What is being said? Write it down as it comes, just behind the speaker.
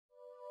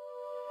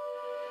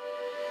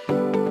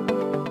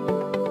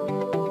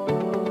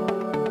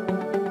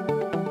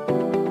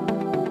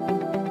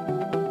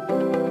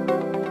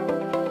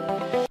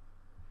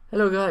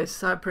Hello guys,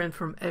 Cyprien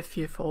from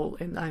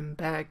FEFO, and I'm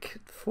back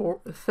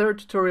for a third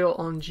tutorial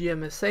on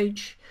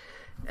Gmsh.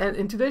 And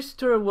in today's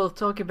tutorial we'll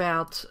talk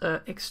about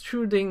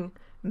extruding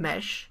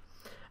mesh.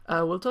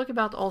 We'll talk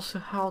about also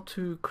how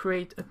to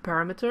create a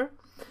parameter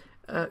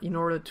in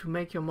order to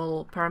make your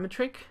model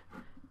parametric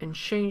and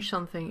change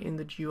something in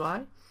the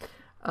GUI.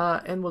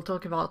 And we'll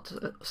talk about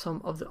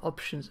some of the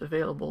options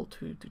available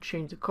to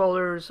change the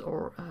colors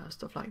or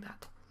stuff like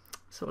that.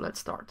 So let's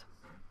start.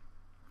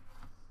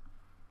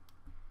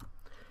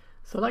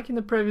 So like in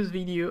the previous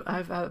video,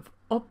 I've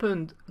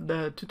opened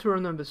the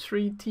tutorial number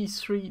 3,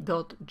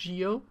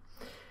 t3.geo,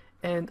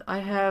 and I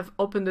have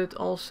opened it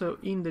also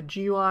in the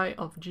GUI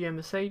of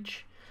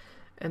Gmsh,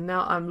 and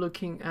now I'm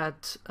looking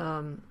at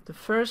the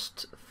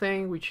first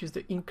thing, which is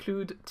the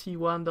include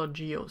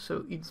t1.geo.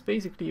 So it's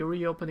basically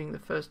reopening the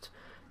first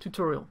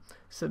tutorial.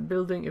 So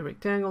building a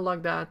rectangle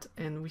like that,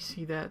 and we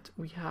see that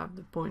we have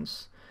the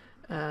points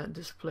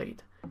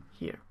displayed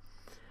here.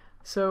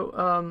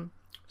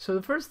 So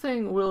the first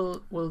thing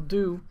we'll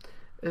do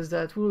is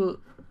that we'll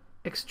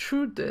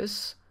extrude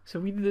this. So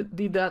we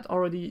did that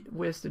already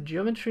with the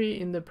geometry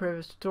in the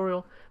previous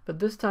tutorial, but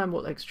this time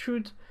we'll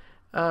extrude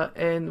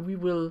and we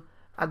will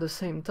at the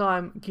same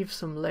time give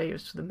some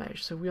layers to the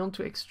mesh. So we want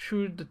to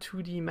extrude the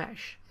 2D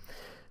mesh.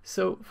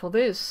 So for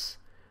this,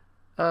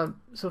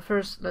 so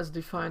first let's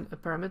define a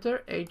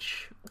parameter,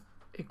 h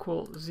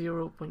equals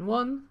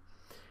 0.1,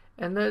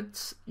 and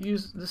let's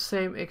use the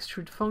same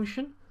extrude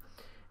function.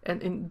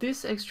 And in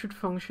this extrude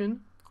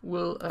function,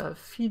 we'll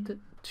feed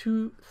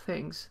two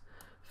things.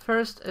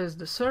 First is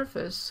the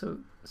surface, so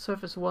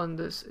surface 1,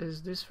 this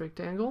is this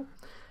rectangle,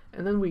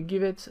 and then we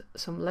give it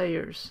some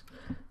layers.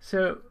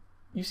 So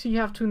you see you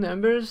have two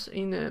numbers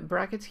in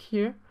brackets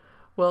here.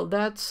 Well,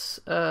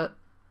 that's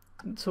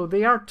so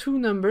they are two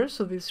numbers,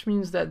 so this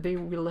means that they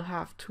will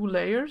have two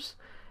layers,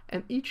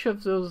 and each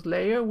of those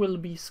layers will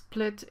be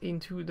split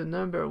into the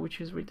number which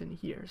is written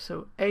here.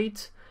 So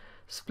 8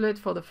 split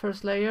for the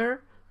first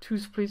layer, 2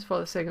 splits for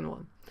the second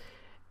one,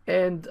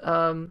 and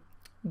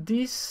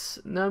this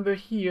number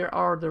here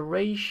are the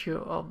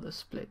ratio of the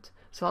split.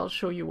 So I'll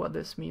show you what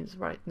this means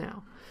right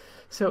now.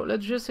 So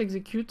let's just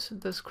execute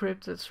the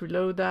script. Let's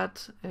reload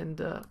that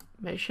and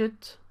mesh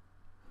it.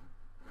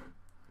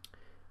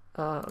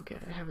 Okay,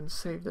 I haven't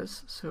saved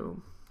this,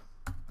 so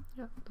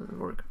yeah, doesn't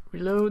work.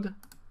 Reload.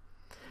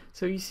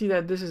 So you see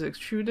that this is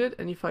extruded,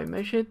 and if I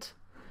mesh it,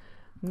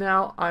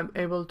 now I'm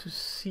able to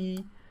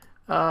see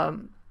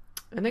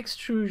an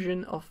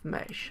extrusion of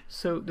mesh.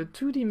 So the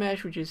 2D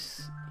mesh, which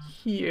is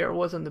here,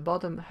 was on the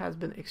bottom, has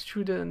been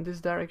extruded in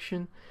this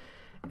direction,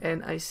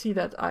 and I see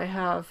that I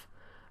have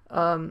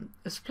a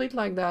split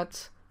like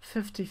that,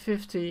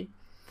 50-50,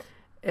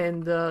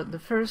 and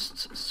the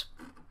first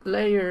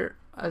layer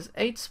has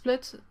 8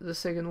 splits, the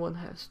second one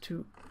has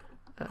 2.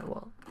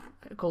 Well,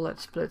 I call that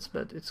splits,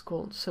 but it's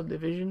called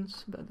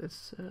subdivisions, but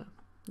it's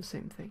the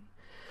same thing.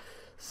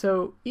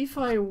 So if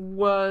I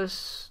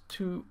was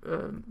to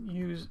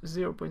use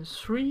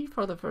 0.3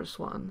 for the first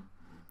one,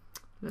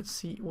 let's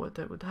see what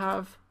I would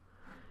have.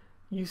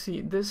 You see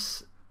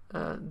this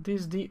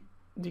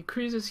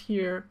decreases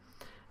here,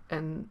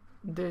 and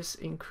this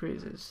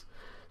increases.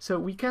 So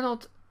we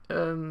cannot,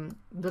 the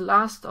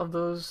last of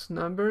those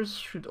numbers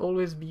should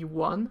always be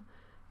 1,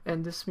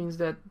 and this means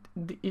that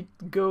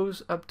it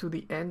goes up to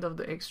the end of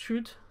the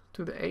extrude,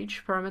 to the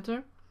h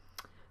parameter.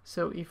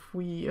 So if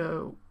we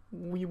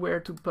were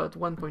to put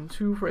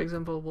 1.2, for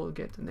example, we'll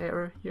get an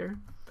error here.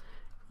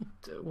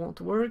 It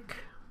won't work.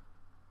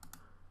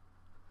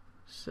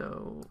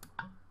 So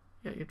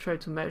yeah, you try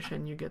to mesh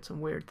and you get some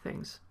weird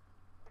things.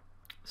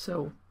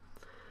 So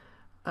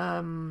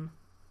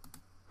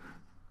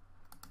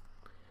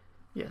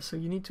yeah, so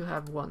you need to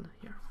have 1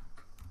 here,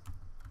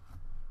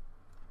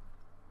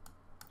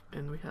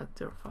 and we had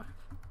 0.5.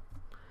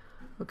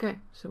 Okay,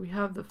 so we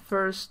have the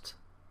first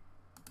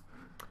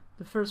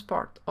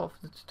part of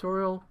the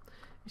tutorial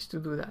is to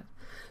do that.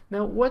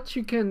 Now what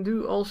you can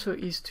do also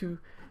is to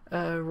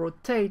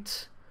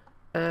rotate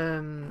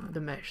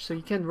the mesh. So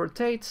you can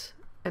rotate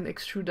and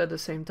extrude at the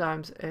same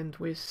time, and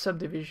with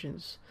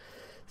subdivisions.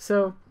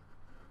 So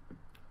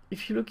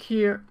if you look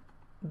here,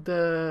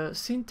 the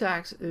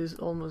syntax is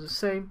almost the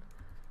same.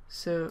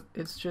 So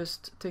it's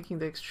just taking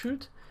the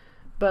extrude,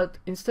 but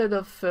instead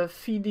of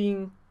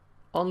feeding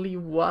only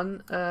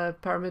one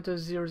parameter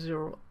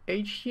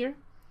 00h here,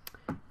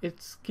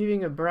 it's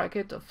giving a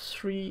bracket of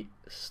 3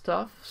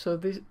 stuff. So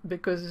this,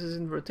 because this is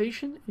in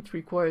rotation, it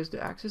requires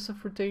the axis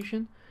of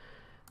rotation,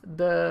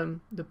 the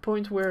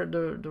point where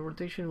the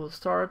rotation will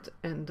start,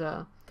 and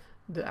the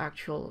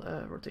actual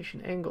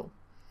rotation angle,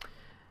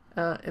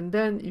 and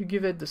then you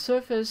give it the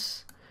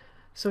surface.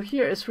 So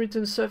here it's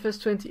written surface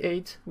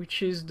 28,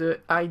 which is the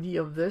ID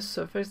of this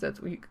surface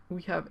that we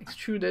have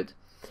extruded,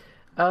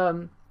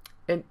 and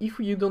if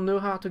you don't know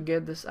how to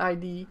get this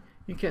ID,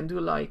 you can do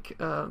like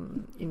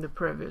in the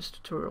previous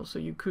tutorial. So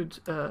you could,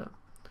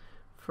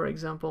 for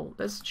example,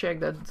 let's check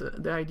that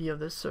the ID of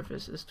this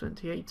surface is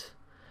 28.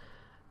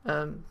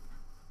 So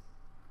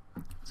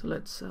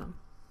let's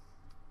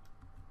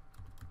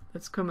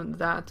let's comment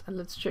that, and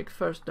let's check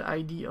first the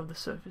ID of the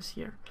surface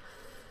here.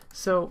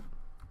 So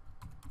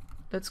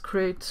let's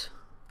create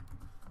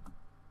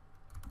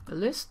a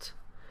list.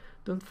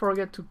 Don't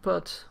forget to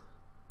put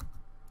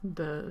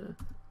the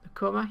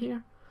comma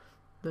here,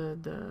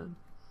 the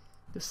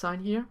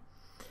sign here,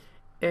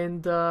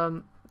 and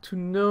to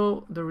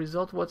know the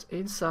result, what's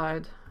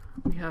inside,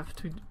 we have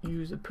to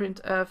use a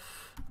printf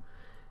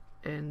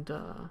and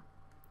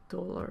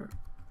dollar,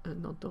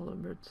 not dollar,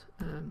 but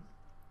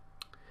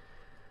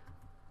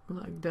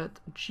like that,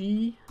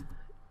 G,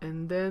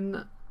 and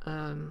then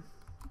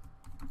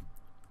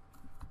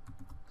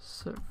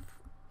surf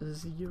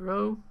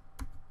 0.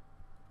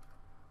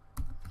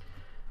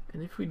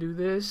 And if we do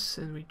this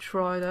and we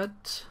try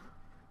that,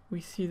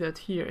 we see that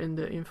here in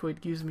the info it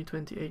gives me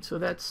 28. So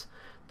that's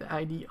the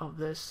ID of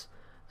this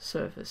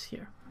surface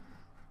here.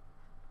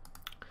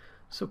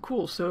 So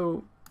cool.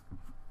 So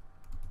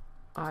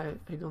I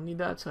don't need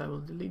that, so I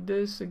will delete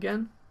this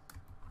again.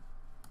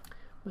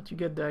 But you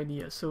get the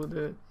idea.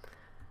 So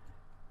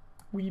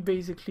we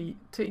basically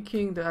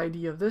taking the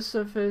ID of this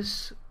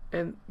surface,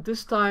 and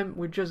this time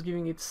we're just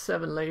giving it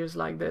 7 layers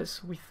like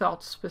this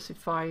without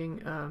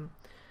specifying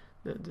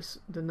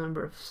the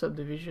number of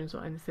subdivisions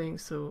or anything,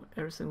 so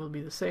everything will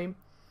be the same,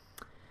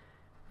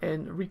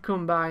 and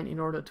recombine in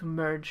order to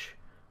merge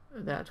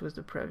that with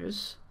the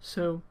previous.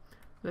 So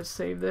let's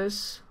save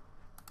this,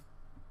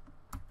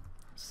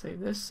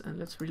 and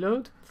let's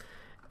reload,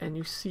 and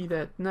you see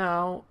that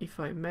now if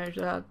I mesh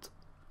that,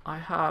 I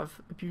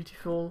have a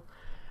beautiful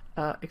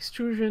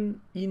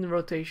extrusion in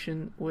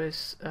rotation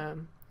with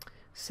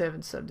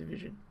 7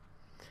 subdivision.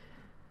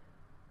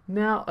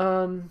 Now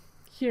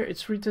here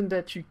it's written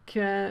that you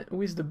can,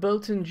 with the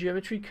built-in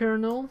geometry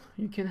kernel,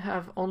 you can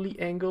have only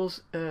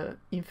angles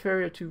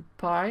inferior to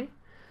pi.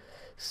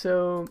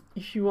 So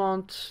if you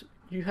want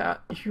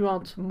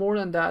more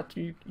than that,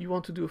 you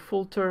want to do a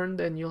full turn,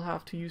 then you'll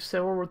have to use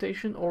several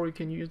rotation, or you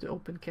can use the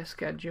open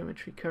cascade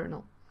geometry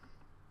kernel.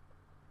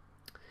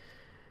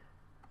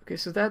 Okay,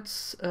 so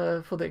that's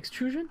for the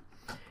extrusion.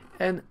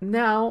 And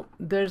now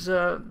there's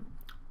a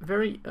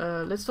very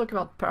let's talk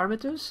about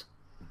parameters.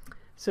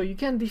 So you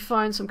can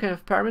define some kind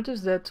of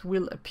parameters that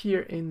will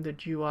appear in the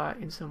GUI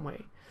in some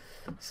way.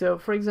 So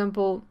for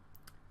example,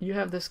 you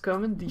have this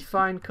command,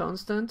 define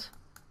constant,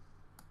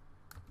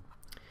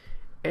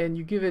 and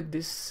you give it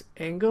this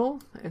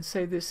angle and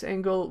say this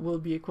angle will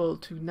be equal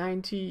to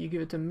 90. You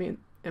give it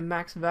a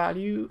max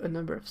value, a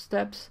number of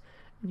steps,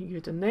 and you give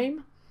it a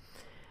name.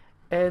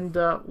 And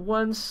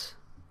once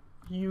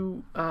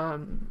you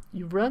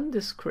run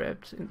the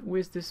script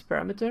with this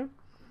parameter,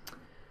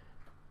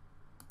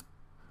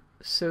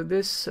 so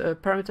this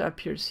parameter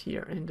appears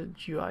here in the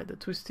GUI, the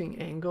twisting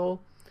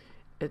angle.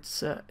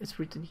 It's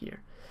written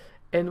here,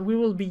 and we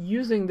will be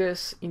using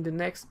this in the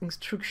next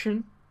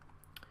instruction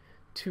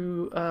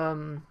to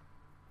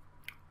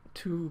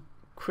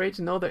create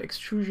another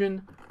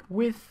extrusion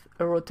with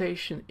a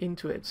rotation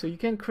into it. So you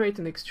can create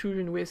an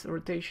extrusion with a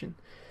rotation,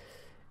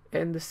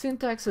 and the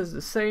syntax is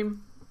the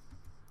same.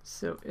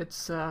 So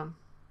it's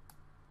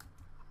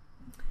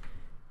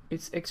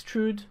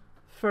extrude.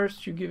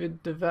 First you give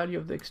it the value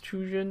of the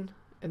extrusion,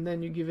 and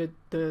then you give it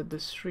the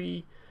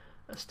 3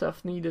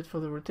 stuff needed for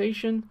the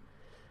rotation,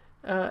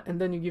 and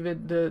then you give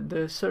it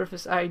the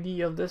surface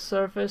ID of this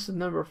surface, the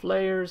number of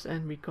layers,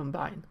 and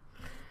recombine.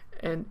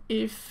 And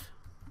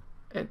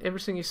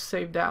everything is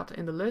saved out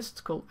in the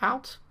list called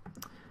out.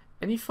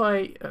 And if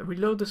I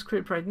reload the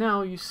script right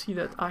now, you see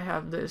that I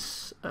have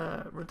this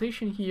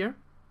rotation here.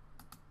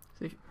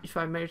 So if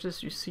I measure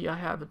this, you see I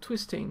have a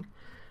twisting,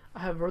 I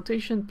have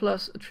rotation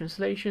plus a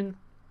translation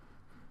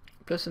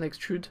plus an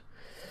extrude,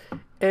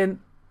 and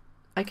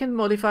I can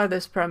modify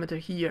this parameter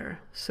here.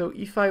 So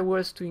if I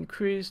was to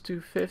increase to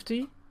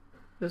 50,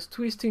 this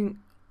twisting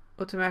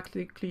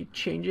automatically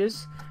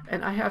changes,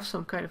 and I have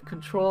some kind of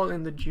control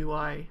in the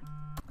GUI.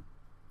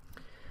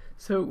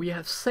 So we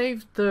have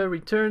saved the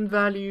return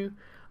value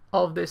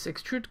of this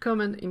extrude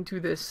command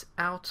into this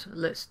out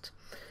list,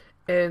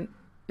 and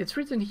it's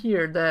written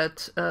here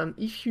that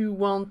if you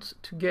want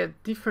to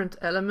get different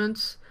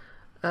elements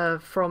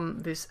from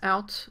this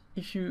out,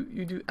 if you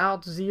do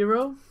out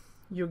 0,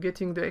 you're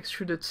getting the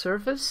extruded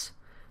surface,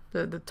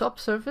 the top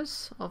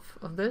surface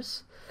of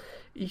this.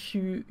 If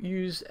you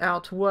use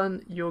out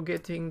 1, you're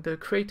getting the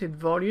created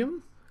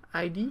volume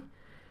ID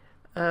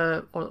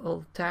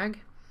or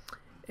tag,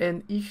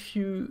 and if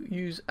you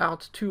use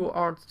out 2 or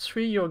out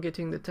 3, you're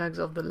getting the tags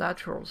of the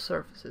lateral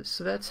surfaces.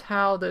 So that's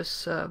how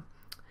this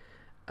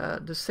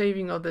the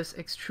saving of this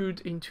extrude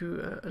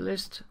into a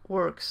list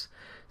works.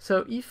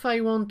 So if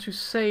I want to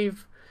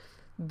save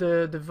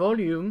the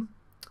volume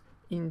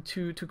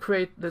to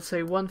create, let's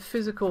say, one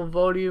physical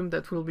volume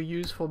that will be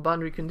used for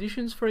boundary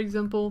conditions, for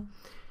example,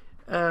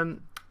 I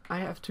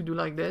have to do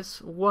like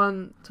this.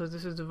 So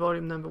this is the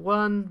volume number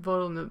 1,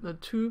 volume number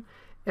 2,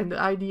 and the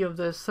ID of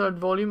the third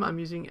volume I'm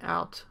using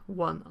out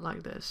 1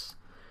 like this.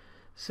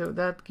 So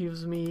that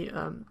gives me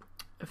a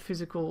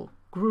physical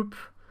group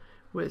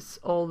with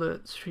all the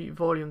 3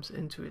 volumes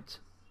into it.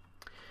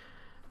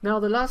 Now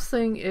the last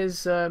thing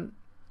is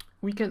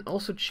we can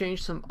also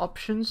change some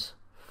options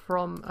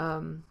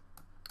from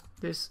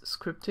this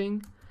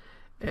scripting,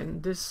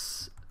 and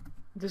this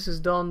is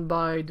done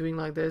by doing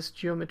like this: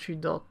 geometry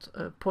dot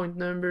point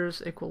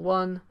numbers equal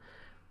 1.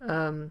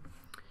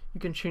 You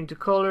can change the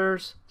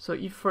colors. So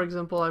if, for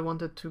example, I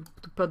wanted to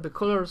put the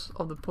colors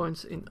of the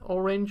points in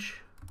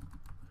orange,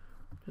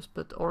 just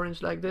put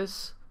orange like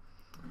this,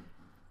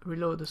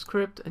 reload the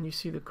script, and you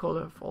see the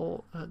color of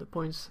all the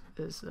points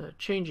is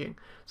changing.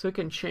 So you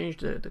can change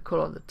the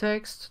color of the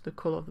text, the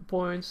color of the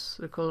points,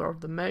 the color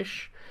of the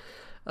mesh.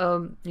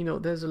 You know,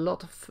 there's a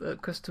lot of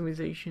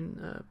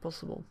customization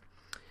possible.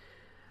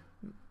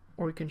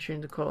 Or you can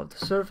change the color of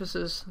the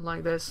surfaces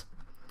like this.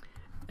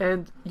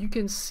 And you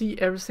can see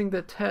everything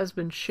that has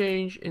been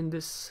changed in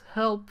this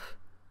help,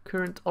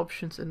 current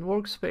options and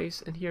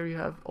workspace. And here you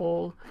have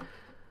all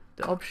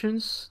the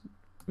options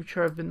which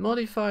have been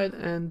modified,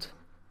 and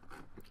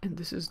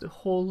this is the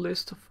whole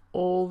list of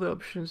all the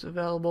options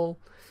available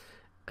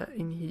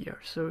in here.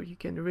 So you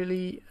can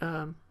really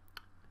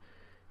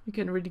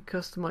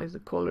customize the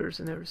colors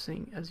and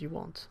everything as you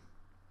want.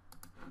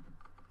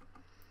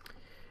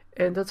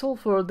 And that's all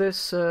for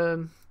this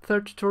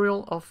third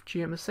tutorial of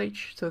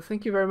GMSH. So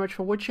thank you very much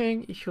for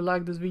watching. If you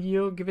like this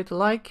video, give it a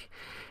like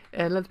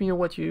and let me know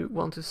what you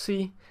want to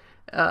see.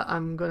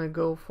 I'm gonna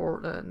go for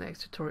the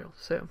next tutorial.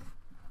 So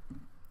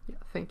yeah,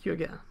 thank you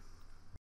again.